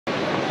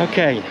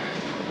Okay.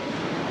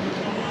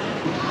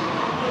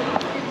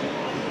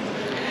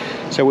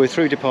 So we're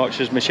through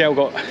departures. Michelle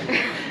got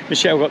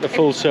the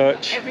full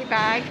search. Every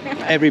bag.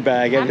 Every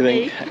bag,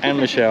 everything, and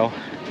Michelle.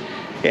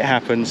 It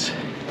happens.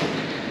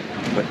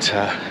 But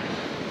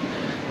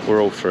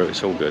we're all through,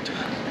 it's all good.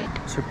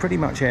 So pretty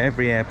much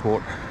every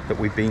airport that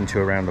we've been to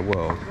around the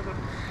world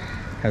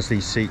has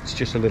these seats,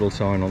 just a little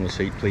sign on the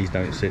seat, please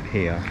don't sit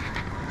here.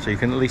 So you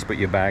can at least put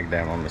your bag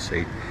down on the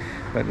seat.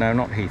 But no,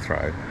 not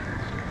Heathrow.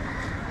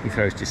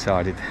 Heathrow's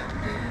decided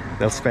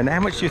they'll spend, how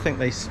much do you think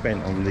they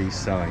spent on these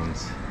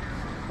signs?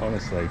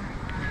 Honestly,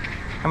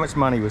 how much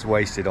money was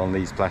wasted on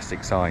these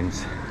plastic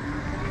signs?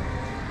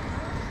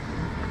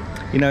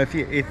 You know,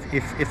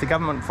 if the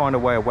government find a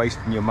way of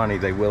wasting your money,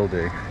 they will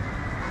do.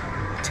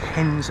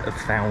 Tens of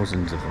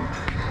thousands of them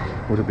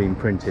would have been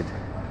printed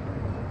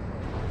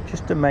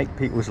just to make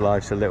people's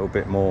lives a little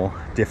bit more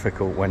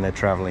difficult when they're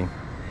traveling.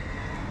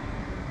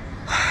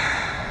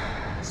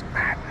 It's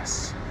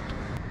madness.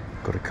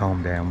 Got to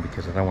calm down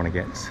because I don't want to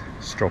get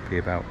stroppy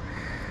about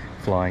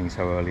flying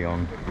so early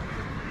on.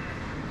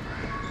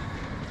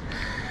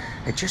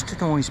 It just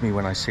annoys me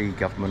when I see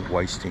government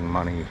wasting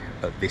money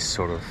at this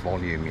sort of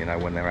volume, you know,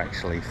 when they're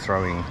actually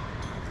throwing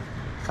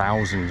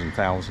thousands and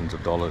thousands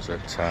of dollars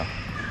at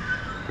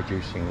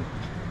producing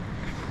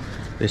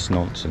this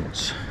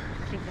nonsense.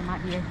 I think there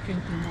might be a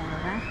drinking water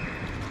there.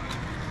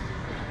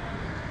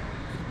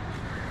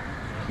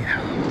 Yeah.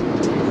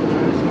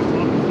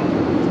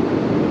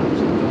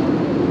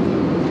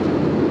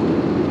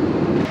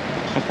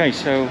 Okay,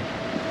 so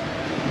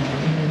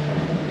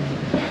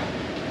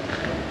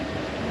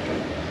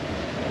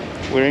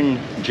we're in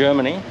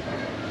Germany.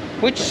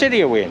 Which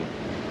city are we in?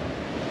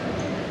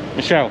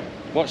 Michelle,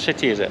 what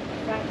city is it?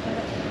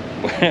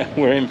 Frankfurt.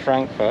 We're in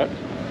Frankfurt.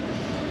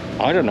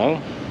 I don't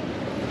know.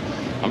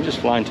 I'm just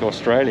flying to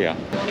Australia.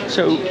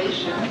 So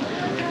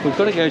we've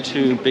got to go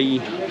to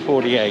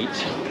B48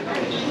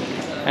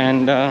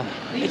 and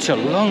it's a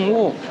long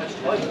walk.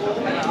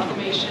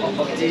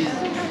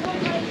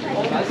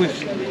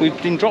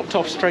 We've been dropped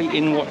off straight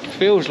in what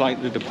feels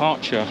like the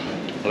departure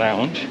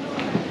lounge,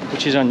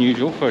 which is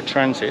unusual for a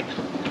transit,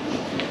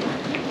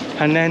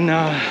 and then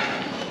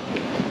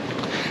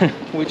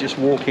we're just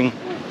walking.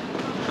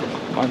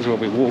 Might as well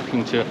be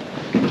walking to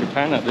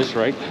Japan at this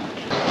rate.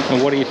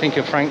 And what do you think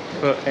of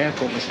Frankfurt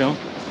Airport, Michelle?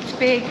 It's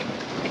big.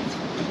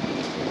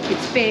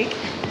 It's big.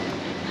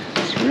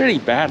 It's really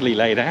badly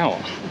laid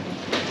out.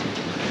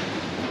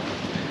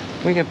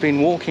 We have been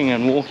walking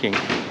and walking.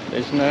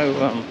 There's no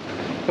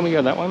can we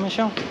go that way,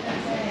 Michelle?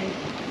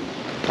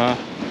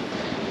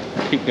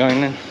 Keep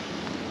going then.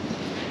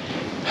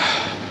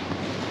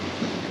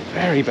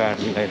 Very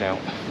badly laid out.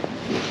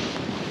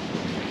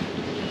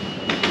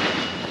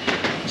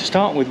 To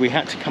start with, we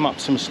had to come up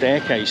some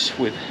staircase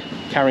with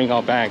carrying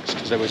our bags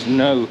because there was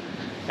no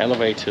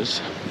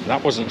elevators.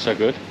 That wasn't so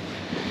good.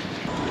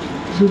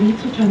 Sowie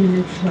zu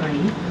Terminal 2,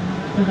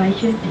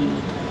 Bereiche D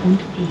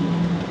und E.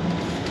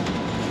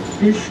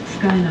 This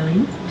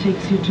Skyline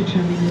takes you to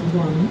Terminal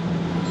 1,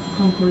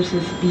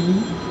 concourses B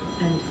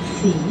and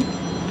C,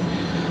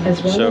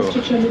 as well as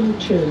to Terminal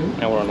 2,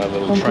 now we're on a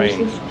little train.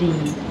 concourses D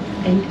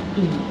and E.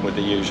 With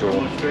the usual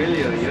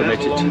Australia,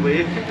 yeah, long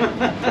way.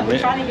 We're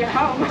trying to get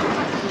home.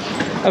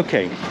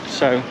 Okay,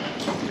 so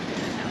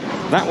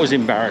that was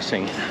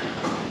embarrassing.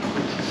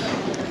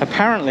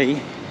 Apparently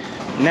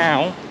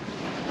now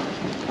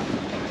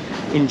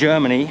in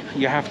Germany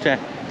you have to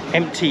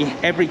empty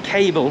every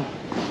cable,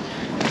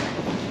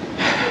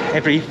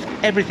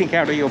 everything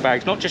out of your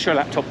bags, not just your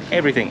laptop,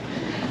 everything.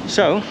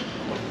 So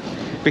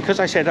because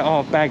I said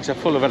our bags are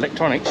full of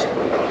electronics,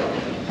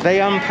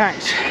 they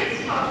unpacked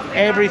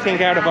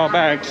everything out of our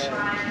bags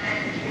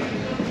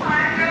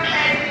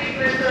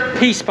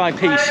piece by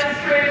piece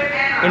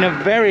in a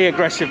very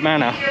aggressive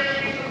manner.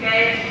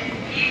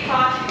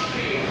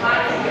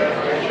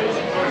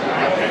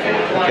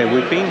 Okay,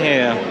 we've been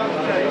here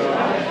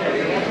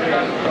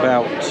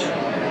about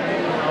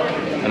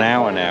an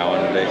hour now,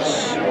 and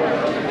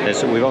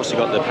we've also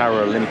got the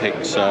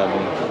Paralympics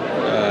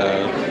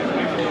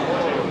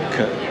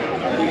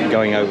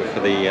going over for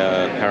the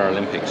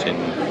Paralympics in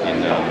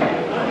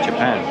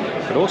Japan,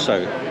 but also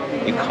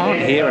you can't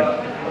hear it.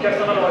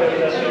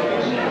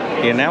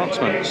 The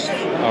announcements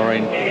are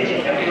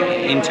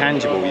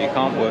intangible. You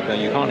can't work them.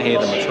 You can't hear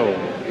them at all.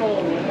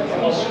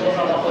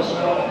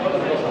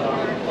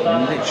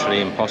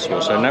 Literally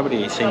impossible. So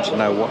nobody seems to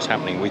know what's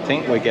happening. We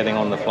think we're getting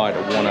on the flight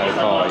at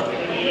 1:05,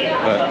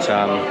 but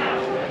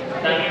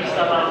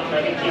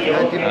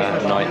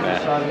nightmare.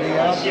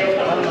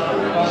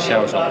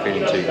 Michelle's not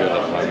feeling too good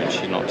at the moment.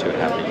 She's not too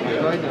happy.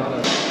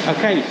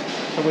 Okay,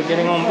 so we're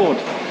getting on board.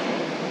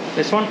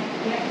 This one?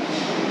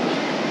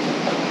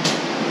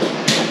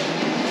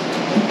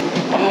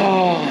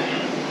 Oh,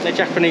 the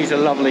Japanese are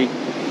lovely,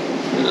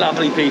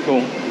 lovely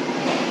people.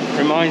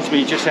 Reminds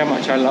me just how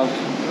much I love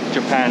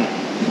Japan.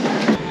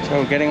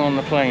 So getting on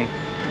the plane.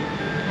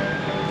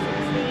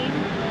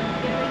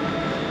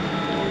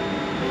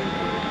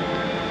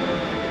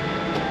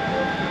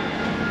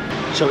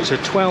 So it's a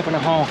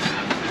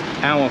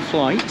 12.5-hour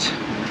flight.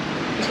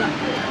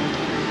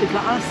 We've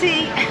got our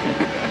seat.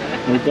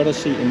 We've got a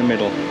seat in the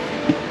middle.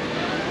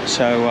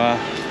 So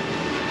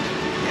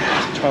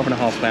 12 and a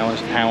half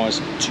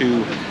hours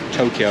to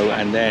Tokyo,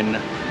 and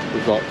then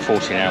we've got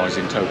 14 hours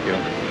in Tokyo.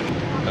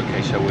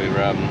 Okay, so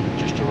we're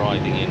just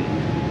arriving in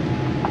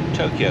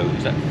Tokyo.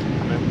 Is that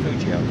Mount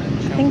Fuji out there?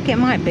 I think it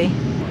might be.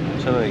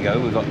 So there you go,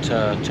 we've got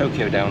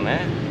Tokyo down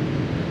there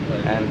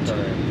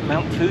and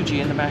Mount Fuji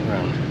in the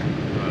background.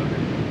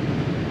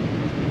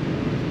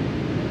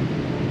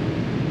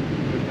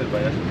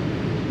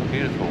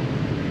 Beautiful.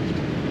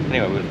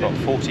 Anyway, we've got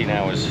 14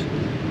 hours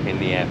in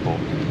the airport,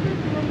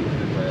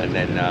 and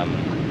then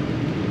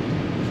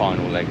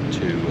final leg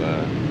to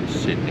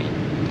Sydney.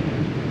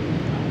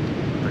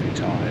 Pretty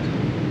tired.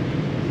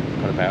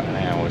 Got about an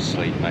hour's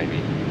sleep,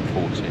 maybe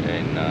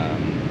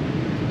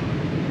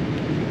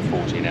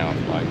 14-hour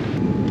flight.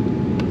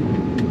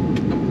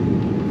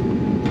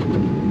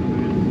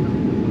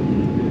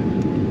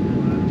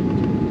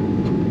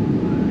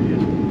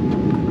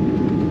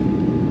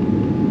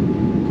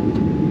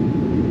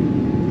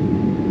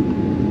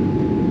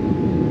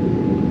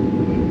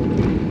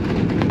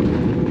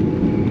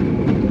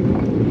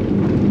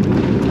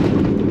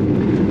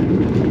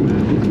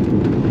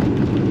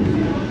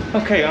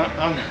 Okay,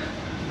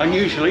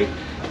 unusually,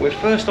 we're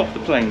first off the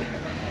plane,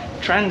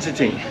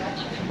 transiting.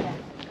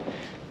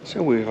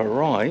 So we've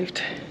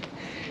arrived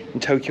in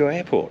Tokyo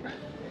Airport.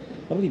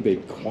 Lovely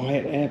big,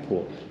 quiet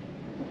airport.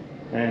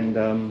 And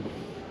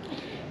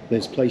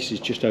there's places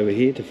just over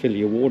here to fill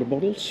your water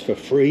bottles for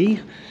free.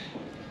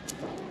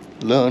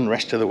 Learn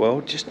rest of the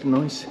world, just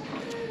nice,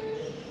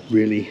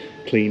 really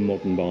clean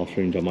modern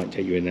bathrooms. I might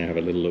take you in there, have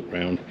a little look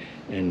around.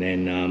 And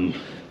then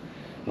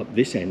up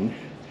this end,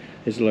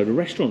 there's a load of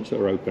restaurants that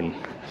are open,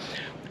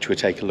 which we'll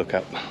take a look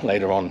at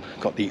later on.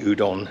 Got the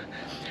udon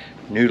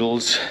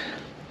noodles,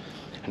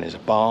 and there's a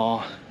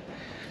bar.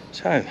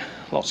 So,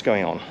 lots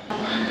going on.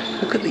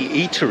 Look at the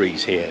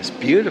eateries here, it's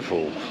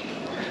beautiful.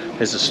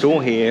 There's a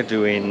store here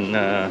doing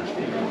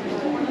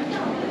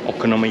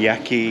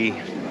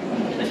okonomiyaki,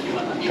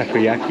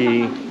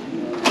 takoyaki.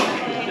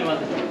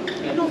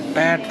 Not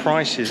bad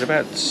prices,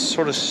 about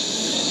sort of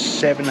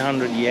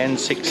 700 yen,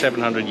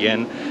 600-700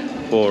 yen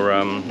for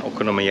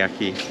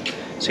okonomiyaki,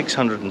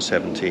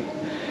 670.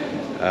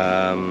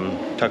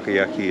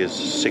 Takoyaki is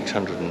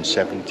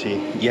 670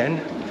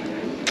 yen.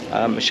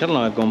 Michelle and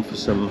I have gone for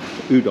some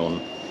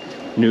udon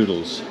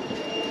noodles,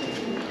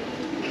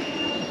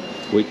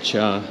 which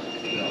are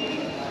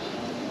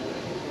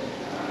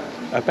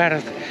about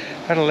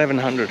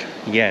 1100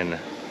 yen.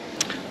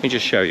 Let me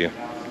just show you.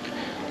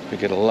 We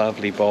get a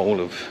lovely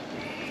bowl of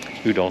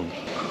udon.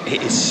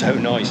 It is so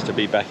nice to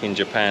be back in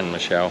Japan,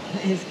 Michelle.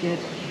 It is good.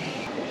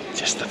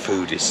 Just the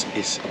food is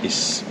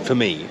for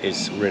me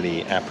is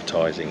really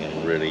appetizing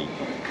and really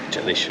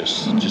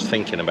delicious. Just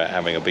thinking about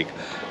having a big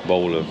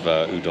bowl of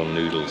udon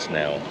noodles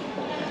now.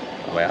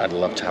 I mean, I'd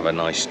love to have a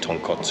nice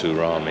tonkotsu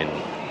ramen,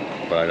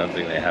 but I don't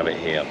think they have it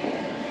here.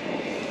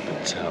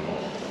 But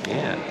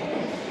yeah.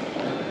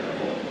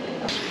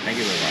 Thank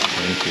you very much.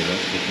 Thank you.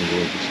 That's looking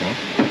gorgeous, huh?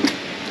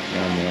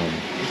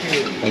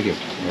 Thank you.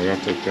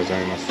 Arigatou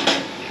gozaimasu.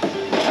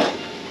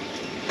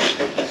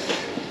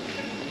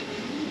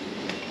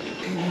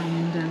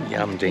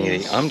 Yum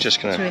dingy. I'm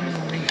just gonna.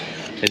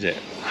 Is it?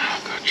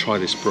 I'm gonna try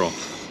this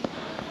broth.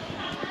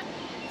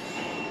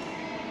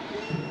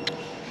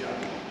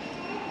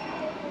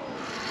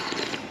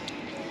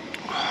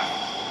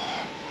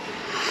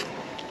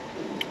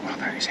 Oh,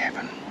 that is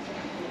heaven.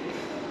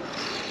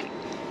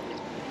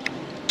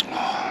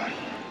 Oh.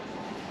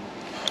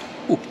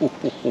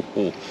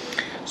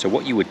 So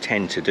what you would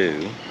tend to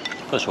do,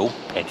 first of all,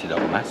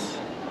 etidomasu,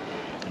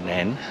 and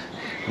then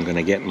I'm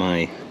gonna get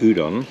my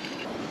udon.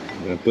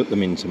 I'm going to put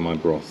them into my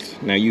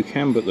broth. Now you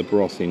can put the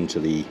broth into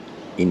the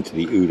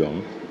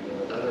udon,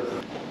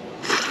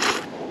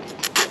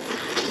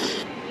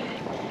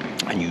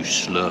 and you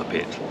slurp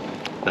it.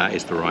 That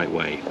is the right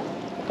way.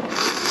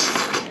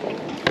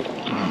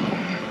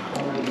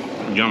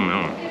 Yum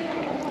yum.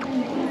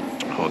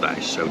 Oh, that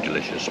is so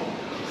delicious.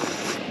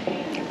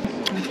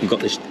 We've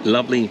got this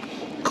lovely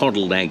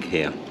coddled egg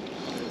here.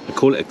 I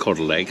call it a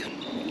coddled egg.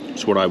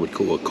 It's what I would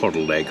call a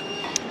coddled egg.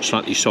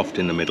 Slightly soft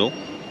in the middle.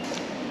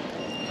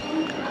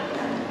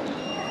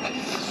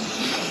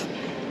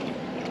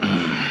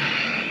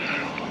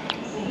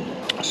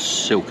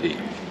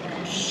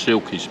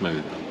 Silky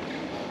smooth.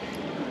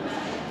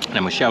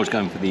 Now Michelle's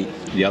going for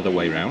the other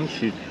way round.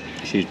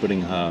 She's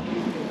putting her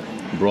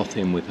broth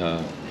in with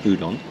her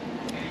udon.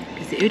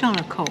 Because the udon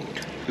are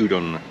cold.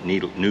 Udon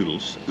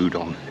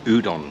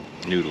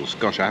noodles.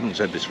 Gosh, I haven't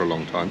said this for a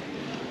long time.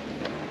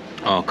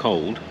 Are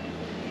cold.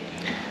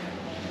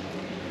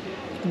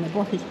 And the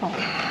broth is hot.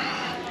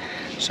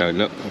 So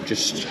look, I'll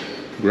just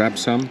grab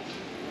some,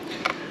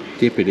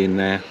 dip it in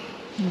there.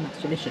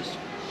 That's delicious.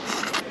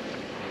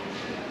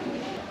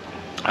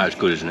 That's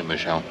good, isn't it,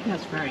 Michelle?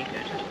 That's very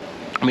good.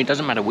 I mean, it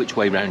doesn't matter which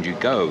way round you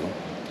go,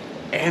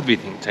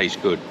 everything tastes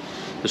good.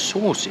 The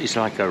sauce is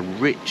like a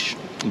rich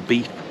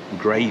beef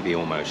gravy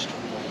almost.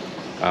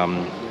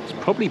 It's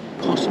possibly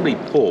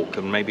pork,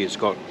 and maybe it's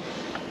got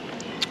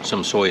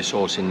some soy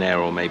sauce in there,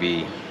 or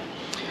maybe,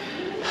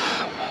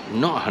 I'm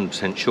not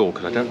 100% sure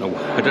because I don't know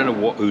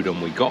what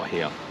udon we got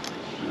here.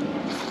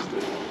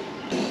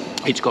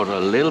 It's got a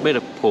little bit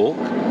of pork,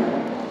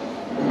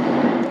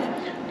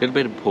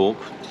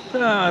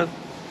 a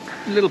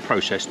little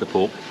processed, the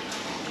pork.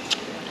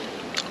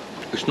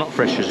 It's not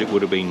fresh as it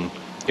would have been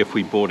if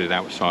we bought it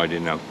outside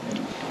in a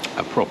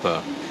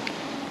proper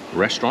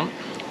restaurant.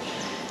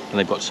 And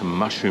they've got some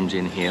mushrooms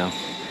in here,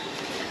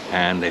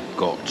 and they've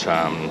got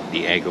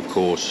the egg, of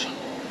course,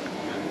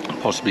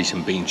 possibly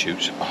some bean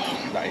shoots.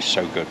 Oh, that is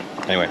so good.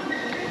 Anyway,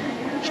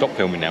 stop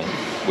filming now.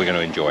 We're going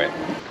to enjoy it.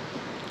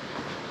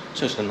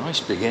 So it's a nice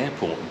big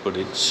airport, but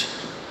it's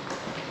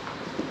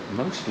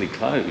mostly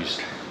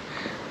closed.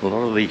 A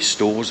lot of these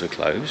stores are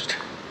closed.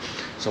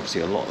 There's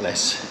obviously a lot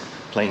less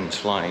planes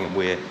flying, and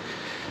we're in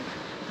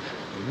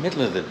the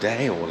middle of the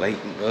day or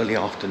early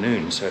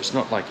afternoon, so it's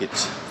not like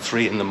it's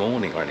 3 in the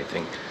morning or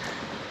anything.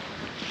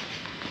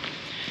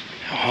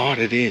 How hard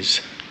it is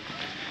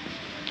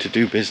to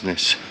do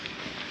business.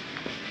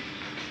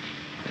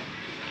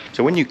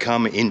 So when you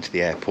come into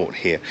the airport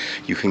here,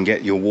 you can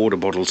get your water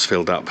bottles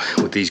filled up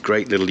with these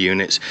great little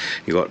units.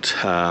 You've got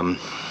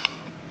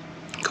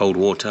cold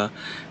water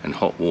and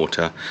hot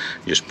water.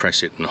 You just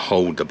press it and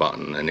hold the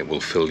button and it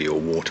will fill your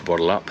water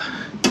bottle up.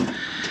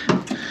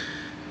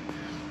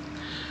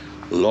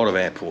 A lot of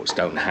airports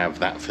don't have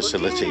that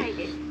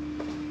facility.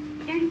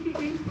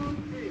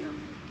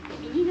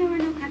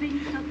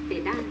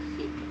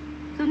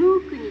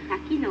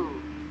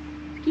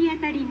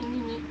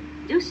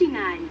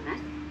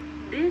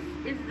 This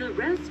is the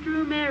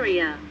restroom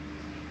area.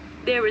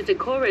 There is a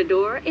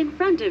corridor in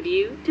front of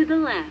you to the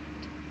left.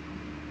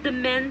 The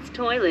men's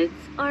toilets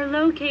are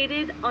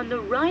located on the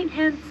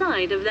right-hand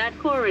side of that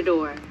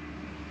corridor.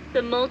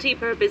 The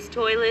multi-purpose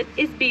toilet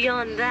is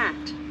beyond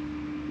that.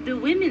 The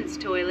women's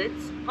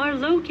toilets are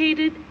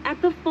located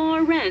at the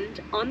far end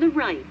on the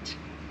right.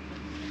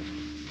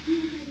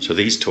 So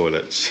these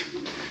toilets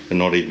are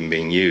not even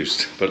being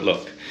used. But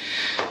look,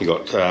 you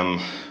got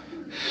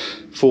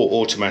 4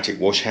 automatic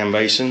wash hand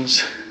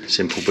basins.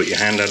 Simple, put your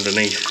hand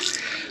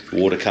underneath,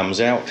 the water comes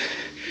out.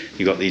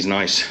 You got these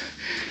nice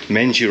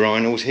men's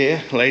urinals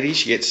here,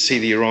 ladies. You get to see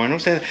the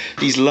urinals. They're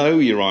these low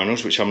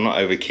urinals, which I'm not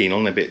over keen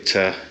on. They're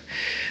a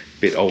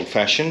bit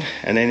old-fashioned.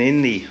 And then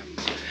in the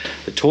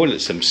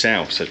toilets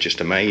themselves are just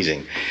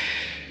amazing.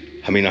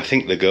 I mean, I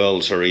think the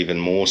girls are even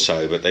more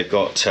so, but they've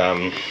got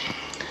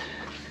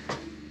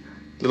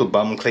little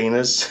bum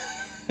cleaners.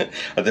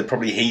 They're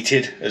probably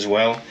heated as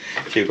well.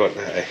 So you've got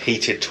a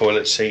heated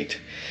toilet seat.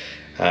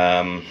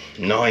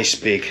 Nice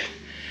big,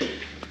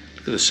 look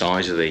at the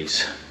size of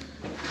these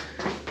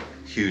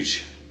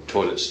huge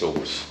toilet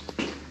stalls.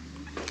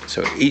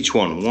 So each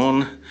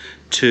one,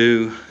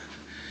 2,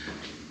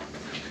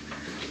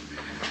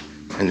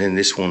 and then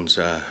this one's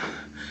a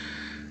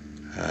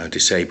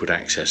disabled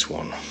access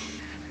one.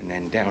 And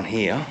then down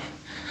here,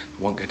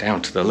 I won't go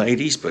down to the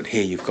ladies, but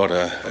here you've got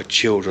a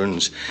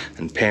children's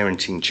and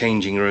parenting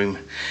changing room.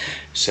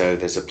 So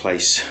there's a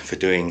place for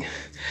doing,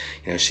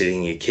 you know,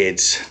 sitting your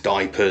kids,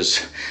 diapers.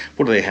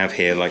 What do they have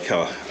here? Like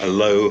a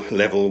low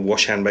level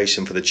wash hand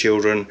basin for the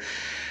children.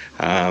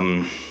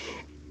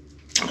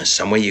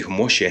 Somewhere you can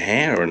wash your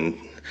hair, and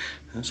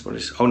that's what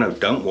it's, oh no,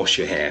 don't wash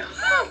your hair.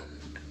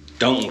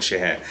 Don't wash your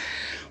hair.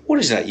 What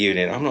is that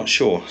unit? I'm not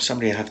sure.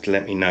 Somebody will have to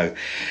let me know.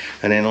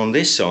 And then on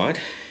this side,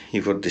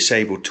 you've got a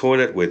disabled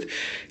toilet with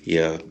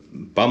your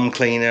bum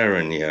cleaner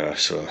and your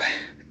sort of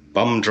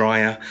bum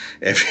dryer.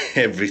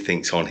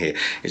 Everything's on here.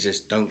 It's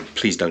just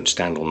please don't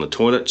stand on the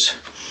toilets.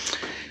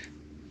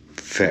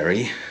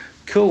 Very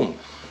cool.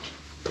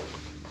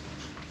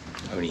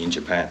 Only in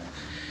Japan.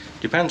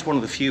 Japan's one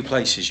of the few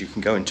places you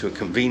can go into a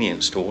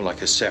convenience store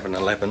like a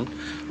 7-Eleven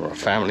or a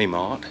Family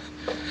Mart,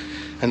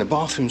 and the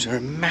bathrooms are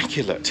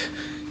immaculate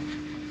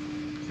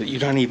that you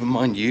don't even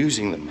mind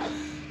using them.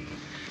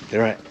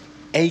 There are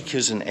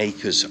acres and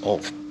acres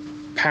of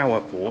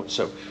power ports,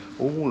 so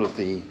all of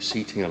the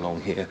seating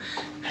along here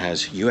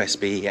has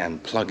USB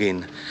and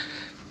plug-in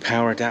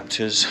power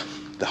adapters.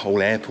 The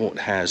whole airport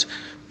has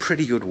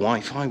pretty good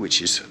Wi-Fi, which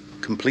is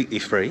completely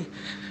free.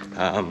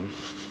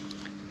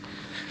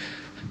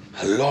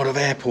 A lot of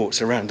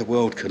airports around the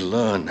world could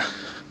learn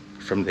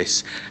from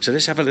this. So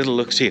let's have a little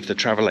look, see if the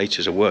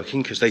travelators are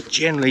working, because they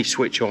generally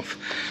switch off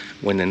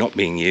when they're not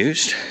being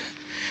used.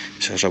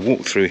 So as I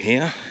walk through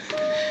here,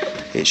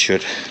 it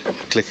should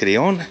clickety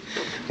on,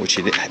 which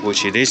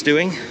it is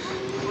doing,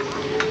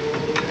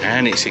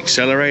 and it's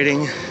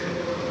accelerating.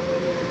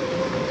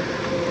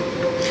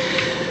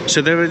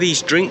 So there are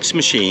these drinks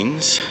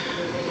machines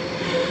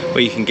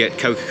where you can get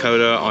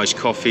Coca-Cola, iced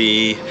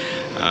coffee,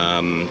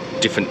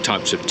 different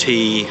types of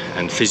tea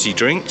and fizzy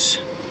drinks,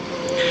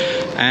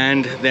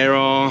 and there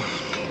are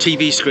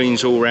TV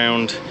screens all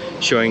around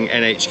showing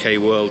NHK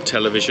World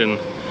Television,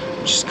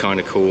 which is kind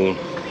of cool.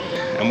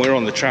 And we're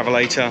on the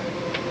travelator,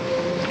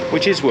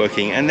 which is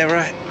working, and there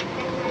are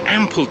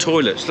ample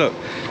toilets. Look,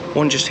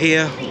 one just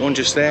here, one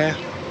just there.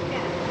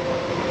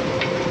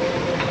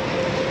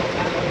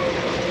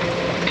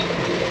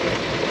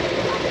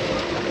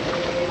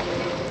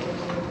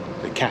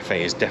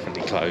 cafe is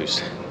definitely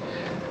closed.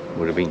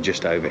 Would have been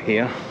just over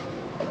here.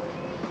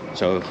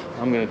 So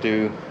I'm going to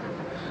do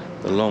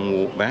the long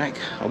walk back.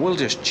 I will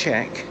just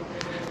check.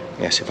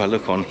 Yes, if I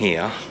look on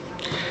here,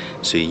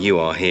 see you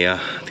are here.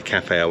 The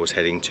cafe I was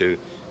heading to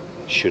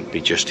should be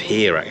just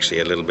here,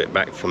 actually, a little bit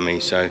back from me.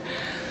 So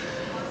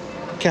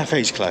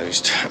cafe's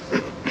closed.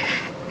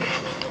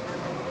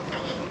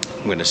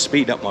 I'm going to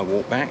speed up my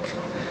walk back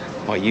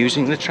by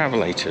using the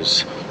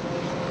travelators.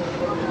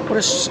 What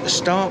a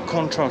stark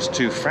contrast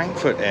to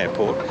Frankfurt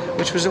Airport,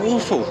 which was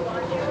awful.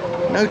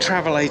 No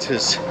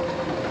travelators.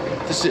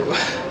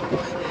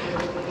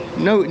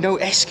 No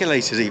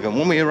escalators even.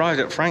 When we arrived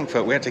at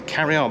Frankfurt, we had to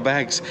carry our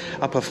bags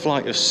up a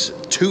flight of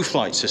 2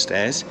 flights of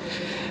stairs.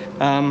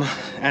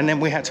 And then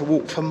we had to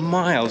walk for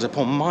miles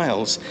upon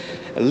miles.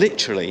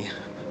 Literally,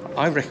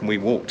 I reckon we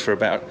walked for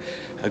about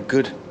a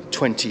good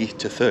 20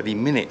 to 30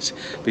 minutes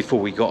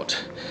before we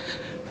got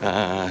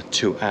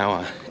to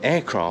our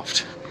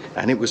aircraft.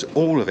 And it was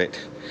all of it.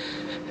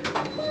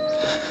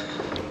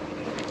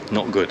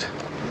 Not good.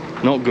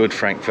 Not good,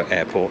 Frankfurt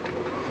Airport.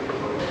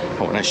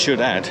 Oh, and I should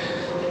add,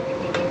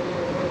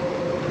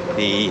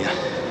 the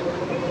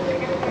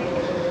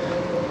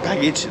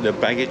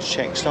baggage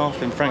check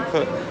staff in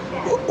Frankfurt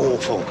were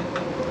awful.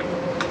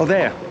 Oh,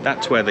 there,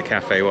 that's where the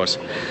cafe was.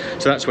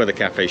 So that's where the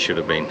cafe should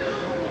have been.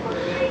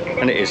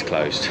 And it is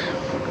closed.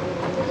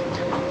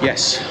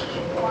 Yes,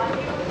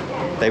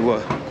 they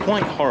were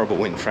quite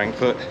horrible in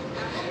Frankfurt.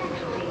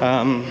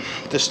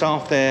 The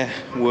staff there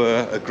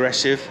were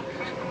aggressive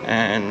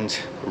and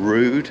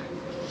rude,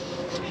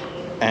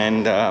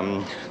 and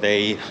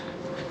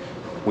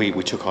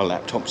we took our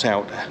laptops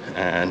out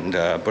and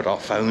put our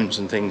phones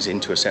and things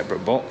into a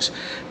separate box,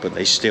 but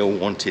they still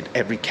wanted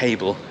every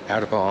cable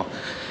out of our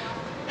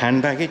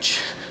hand baggage.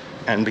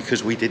 And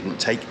because we didn't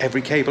take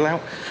every cable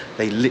out,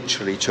 they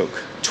literally took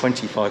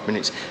 25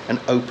 minutes and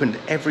opened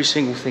every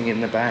single thing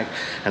in the bag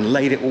and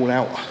laid it all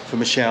out for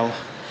Michelle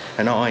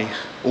and I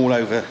all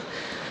over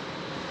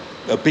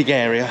a big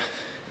area.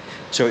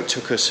 So it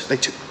took us, they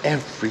took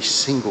every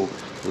single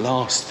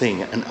last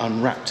thing and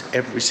unwrapped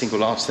every single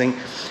last thing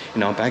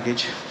in our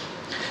baggage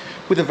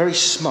with a very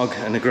smug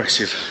and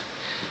aggressive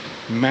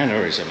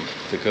mannerism.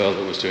 The girl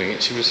that was doing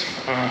it, she was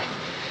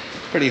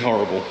pretty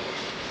horrible.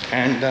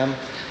 And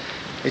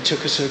it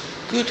took us a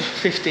good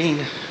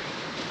 15-20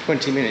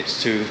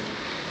 minutes to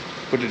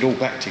put it all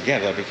back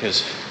together,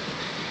 because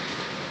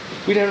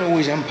we don't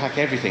always unpack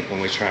everything when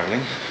we're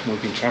traveling.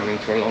 We've been traveling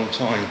for a long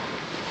time.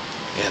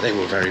 Yeah, they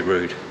were very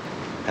rude.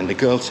 And the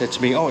girl said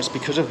to me, oh, it's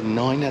because of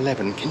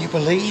 9/11. Can you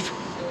believe?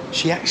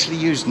 She actually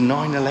used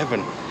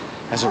 9/11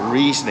 as a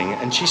reasoning.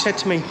 And she said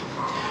to me,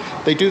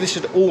 they do this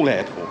at all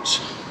airports.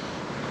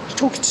 I was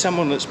talking to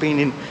someone that's been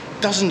in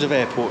dozens of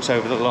airports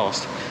over the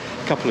last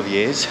couple of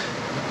years.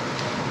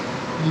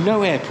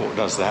 No airport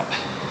does that.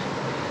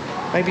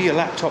 Maybe your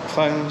laptop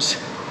phones.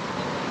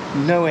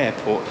 No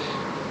airport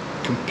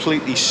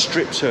completely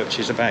strip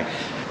searches a bag.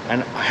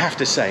 And I have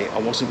to say, I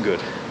wasn't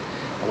good.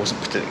 I wasn't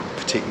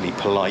particularly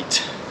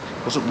polite.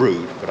 I wasn't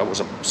rude, but I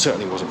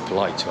certainly wasn't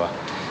polite to her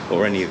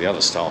or any of the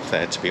other staff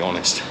there, to be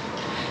honest.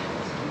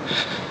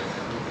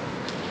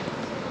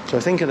 So I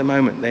think at the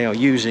moment they are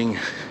using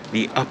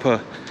the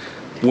upper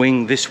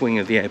wing. This wing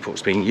of the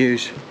airport's being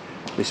used.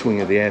 This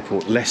wing of the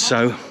airport less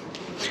so.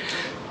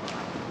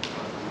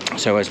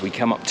 So as we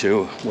come up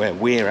to where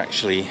we're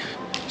actually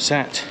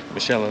sat,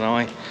 Michelle and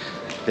I,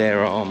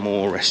 there are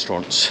more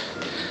restaurants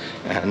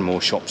and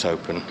more shops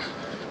open.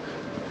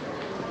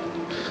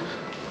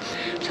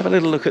 Let's have a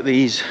little look at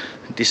these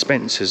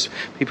dispensers.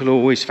 People are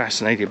always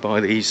fascinated by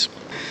these.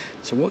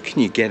 So what can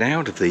you get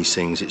out of these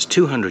things? It's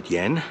 200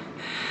 yen.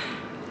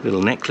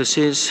 Little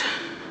necklaces,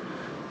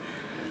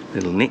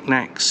 little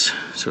knickknacks,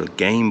 sort of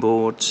game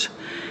boards,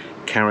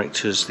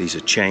 characters. These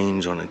are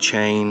chains on a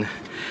chain.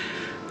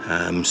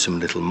 Some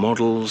little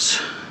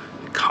models,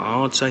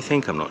 cards, I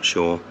think, I'm not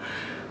sure.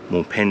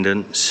 More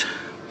pendants.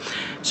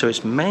 So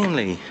it's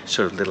mainly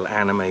sort of little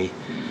anime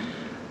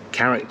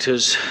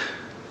characters.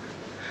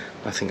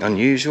 Nothing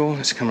unusual.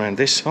 Let's come around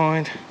this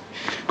side.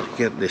 You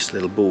get this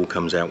little ball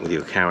comes out with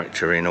your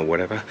character in or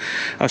whatever.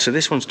 Oh, so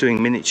this one's doing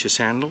miniature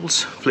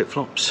sandals,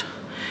 flip-flops,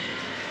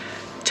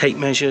 tape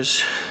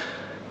measures,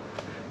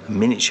 a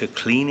miniature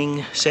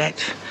cleaning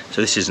set. So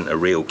this isn't a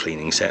real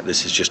cleaning set,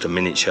 this is just a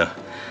miniature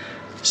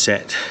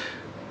set.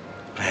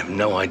 I have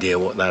no idea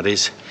what that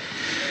is.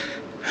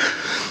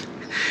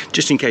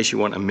 Just in case you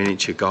want a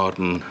miniature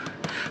garden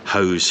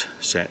hose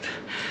set.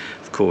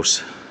 Of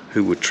course,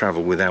 who would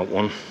travel without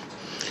one?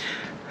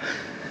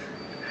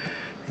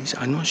 These,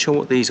 I'm not sure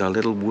what these are,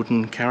 little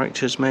wooden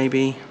characters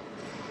maybe.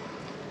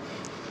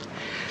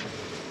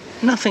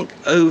 Nothing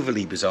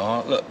overly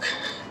bizarre, look.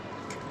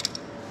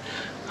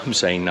 I'm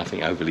saying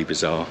nothing overly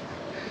bizarre.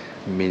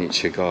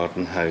 Miniature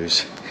garden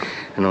hose.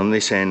 And on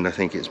this end I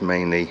think it's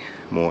mainly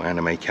more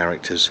anime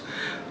characters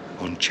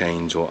on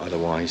chains or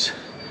otherwise.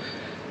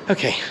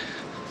 Okay,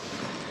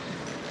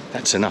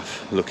 that's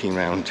enough looking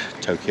around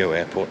Tokyo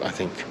Airport, I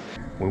think.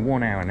 We're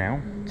 1 hour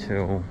now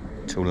till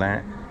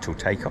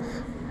takeoff.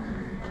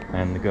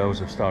 and the girls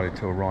have started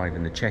to arrive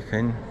in the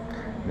check-in.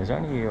 There's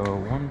only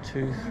 1,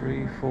 2,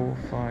 3, 4,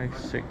 5,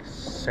 6,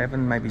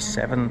 7, maybe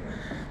 7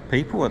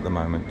 people at the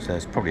moment, so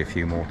there's probably a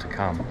few more to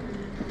come.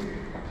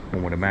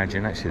 One would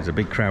imagine. Actually, there's a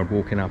big crowd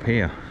walking up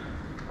here.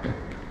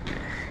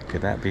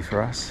 Could that be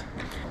for us?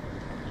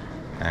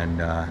 And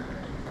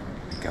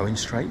going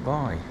straight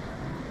by.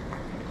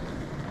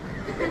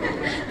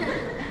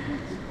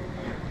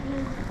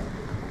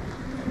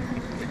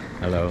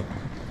 Hello.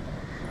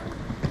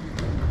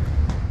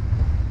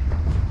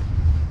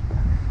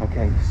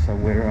 Okay, so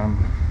we're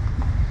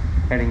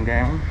heading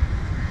down.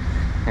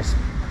 There's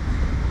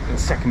the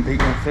second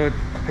people, third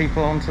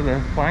people onto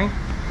the plane.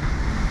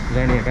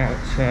 There's only about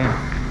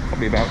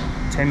probably about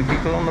 10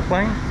 people on the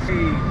plane.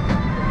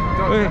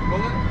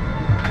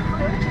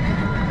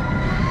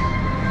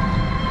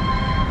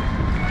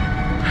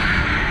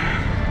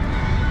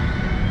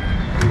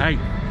 Hey.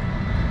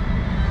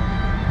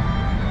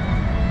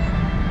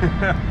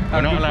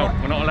 We're not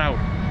allowed. We're not allowed.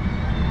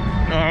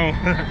 No,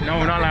 no,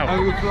 we're not allowed.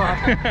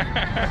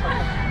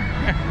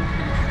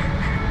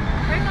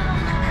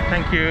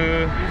 Thank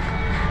you.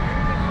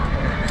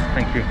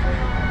 Thank you.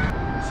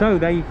 So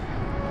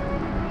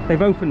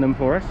they've opened them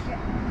for us.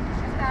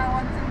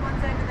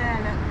 One's over there,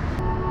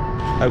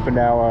 look. Opened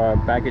our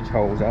baggage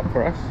holes up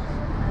for us.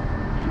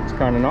 It's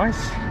kind of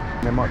nice.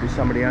 There might be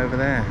somebody over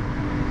there.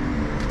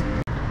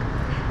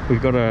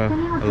 We've got a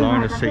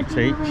line of seats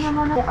each.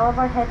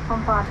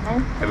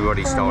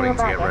 Everybody's starting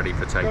to get ready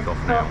for takeoff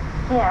now.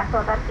 Yeah,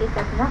 so that it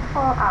does not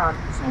fall out.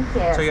 Thank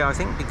you. So yeah, I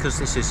think because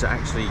this is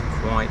actually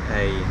quite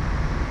a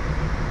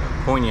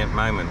poignant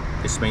moment,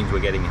 this means we're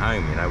getting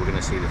home. You know, we're going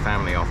to see the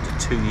family after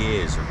 2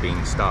 years of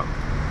being stuck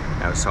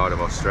outside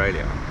of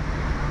Australia.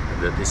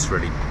 That this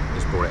really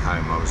has brought it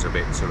home. I was a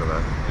bit sort of a,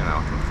 you know,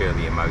 I can feel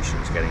the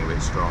emotions getting a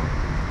bit strong.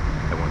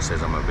 Everyone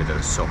says I'm a bit of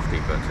a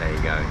softie, but there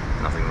you go,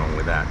 nothing wrong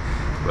with that.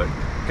 But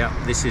yeah,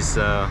 this is,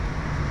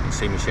 you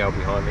see Michelle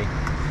behind me.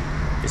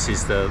 This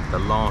is the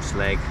last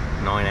leg,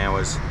 9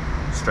 hours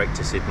straight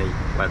to Sydney.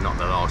 Well, not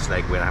the last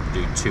leg, we're gonna have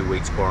to do 2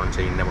 weeks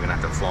quarantine, then we're gonna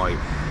have to fly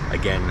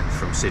again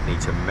from Sydney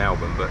to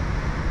Melbourne. But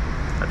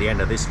at the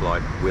end of this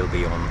flight, we'll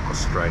be on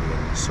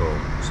Australian soil,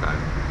 so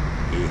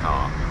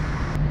hee-haw.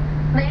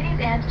 Ladies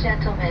and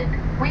gentlemen,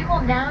 we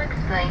will now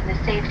explain the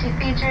safety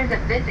features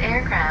of this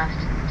aircraft,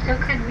 so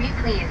could we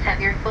please have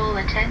your full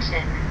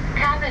attention?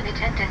 Cabin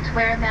attendants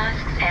wear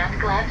masks and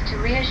gloves to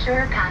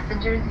reassure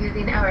passengers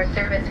using our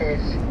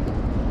services.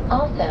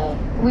 Also,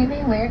 we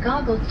may wear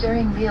goggles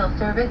during meal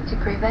service to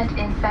prevent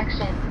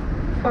infection.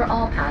 For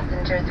all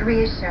passengers'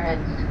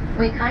 reassurance,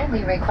 we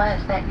kindly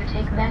request that you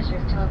take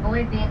measures to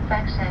avoid the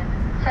infection,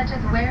 such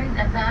as wearing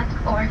a mask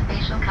or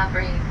facial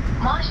covering,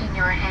 washing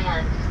your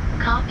hands,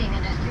 coughing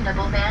in a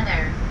suitable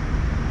manner.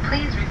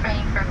 Please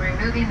refrain from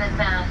removing the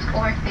mask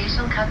or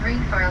facial covering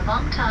for a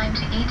long time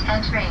to eat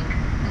and drink,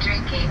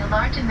 drinking a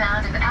large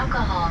amount of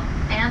alcohol,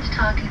 and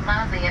talking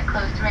loudly at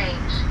close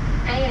range.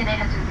 ANA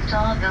has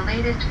installed the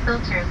latest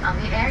filters on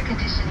the air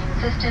conditioning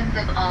systems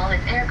of all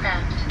its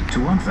aircraft.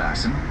 To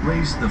unfasten,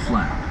 raise the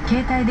flap.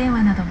 携帯電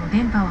話などの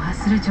電波を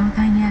発する状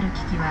態にある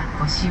機器は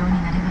ご使用に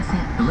なれません。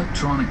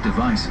 Electronic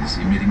devices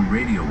emitting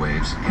radio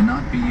waves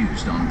cannot be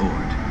used on board.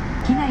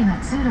 機内は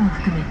通路を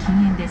含め禁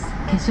煙です。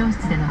化粧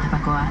室でのタバ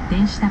コは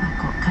電子タバ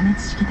コ、加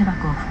熱式タバ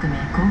コを含め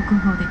航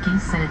空法で禁止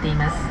されてい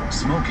ま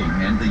す。 Smoking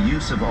and the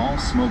use of all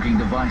smoking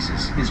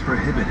devices is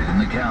prohibited in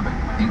the cabin,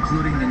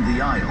 including in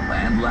the aisle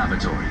and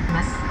lavatory.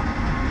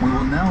 We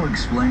will now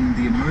explain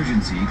the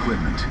emergency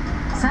equipment.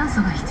 酸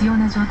素が必要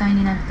な状態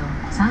になると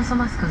酸素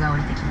マスクが降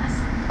りてきます。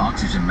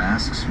 Oxygen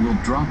masks will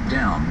drop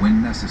down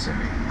when necessary.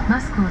 マ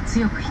スクを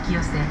強く引き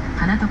寄せ、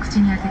鼻と口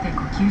に当てて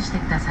呼吸して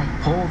ください。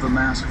 Pull the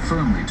mask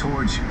firmly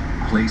towards you.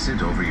 Place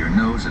it over your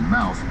nose and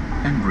mouth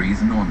and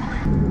breathe normally.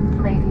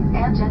 Ladies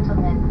and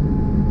gentlemen,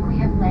 we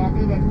have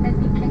landed at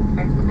Sydney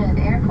Kingsford Smith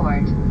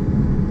Airport.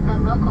 The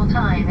local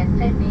time in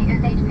Sydney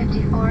is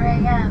 8:54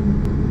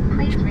 a.m.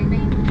 Please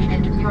remain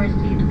seated with your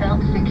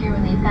seatbelt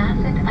securely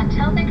fastened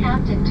until the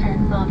captain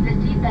turns off the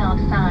seatbelt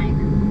sign.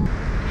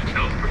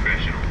 Health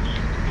professionals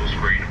will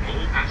screen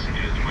all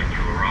passengers when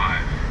you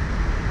arrive.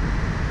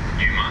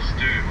 You must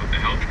do what the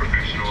health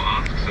professional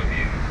asks of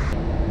you.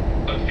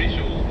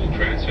 Officials will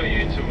transfer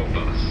you to a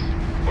bus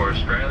for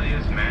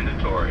Australia's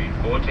mandatory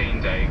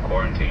 14-day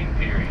quarantine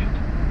period.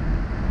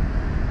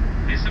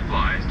 This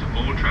applies to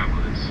all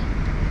travellers,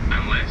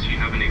 unless you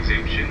have an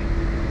exemption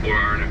or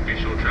are an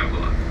official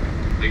traveller.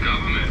 The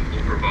government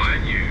will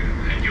provide you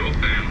and your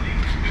family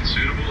with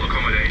suitable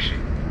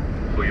accommodation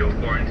for your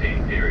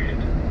quarantine period.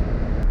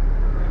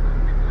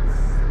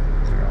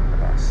 We're on the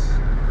bus.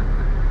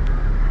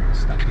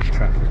 Stuck in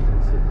traffic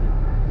in Sydney.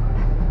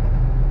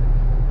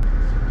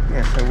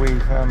 Yeah, so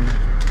we've come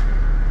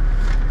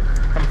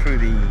through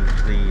the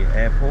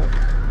airport.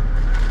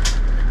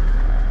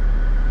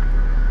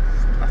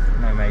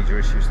 No major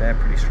issues there,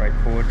 pretty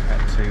straightforward.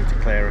 Had to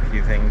declare a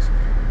few things.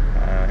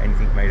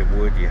 Anything made of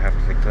wood you have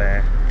to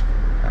declare.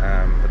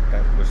 But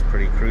that was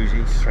pretty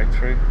cruisy, straight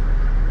through.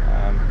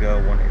 The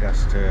girl wanted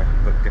us to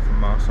put different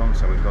masks on,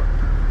 so we've got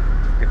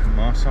different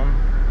masks on,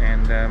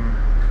 and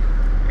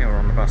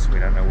bus. We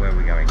don't know where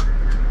we're going.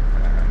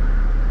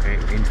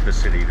 Into the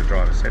city, the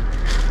driver said.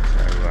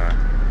 So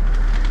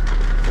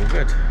all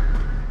good.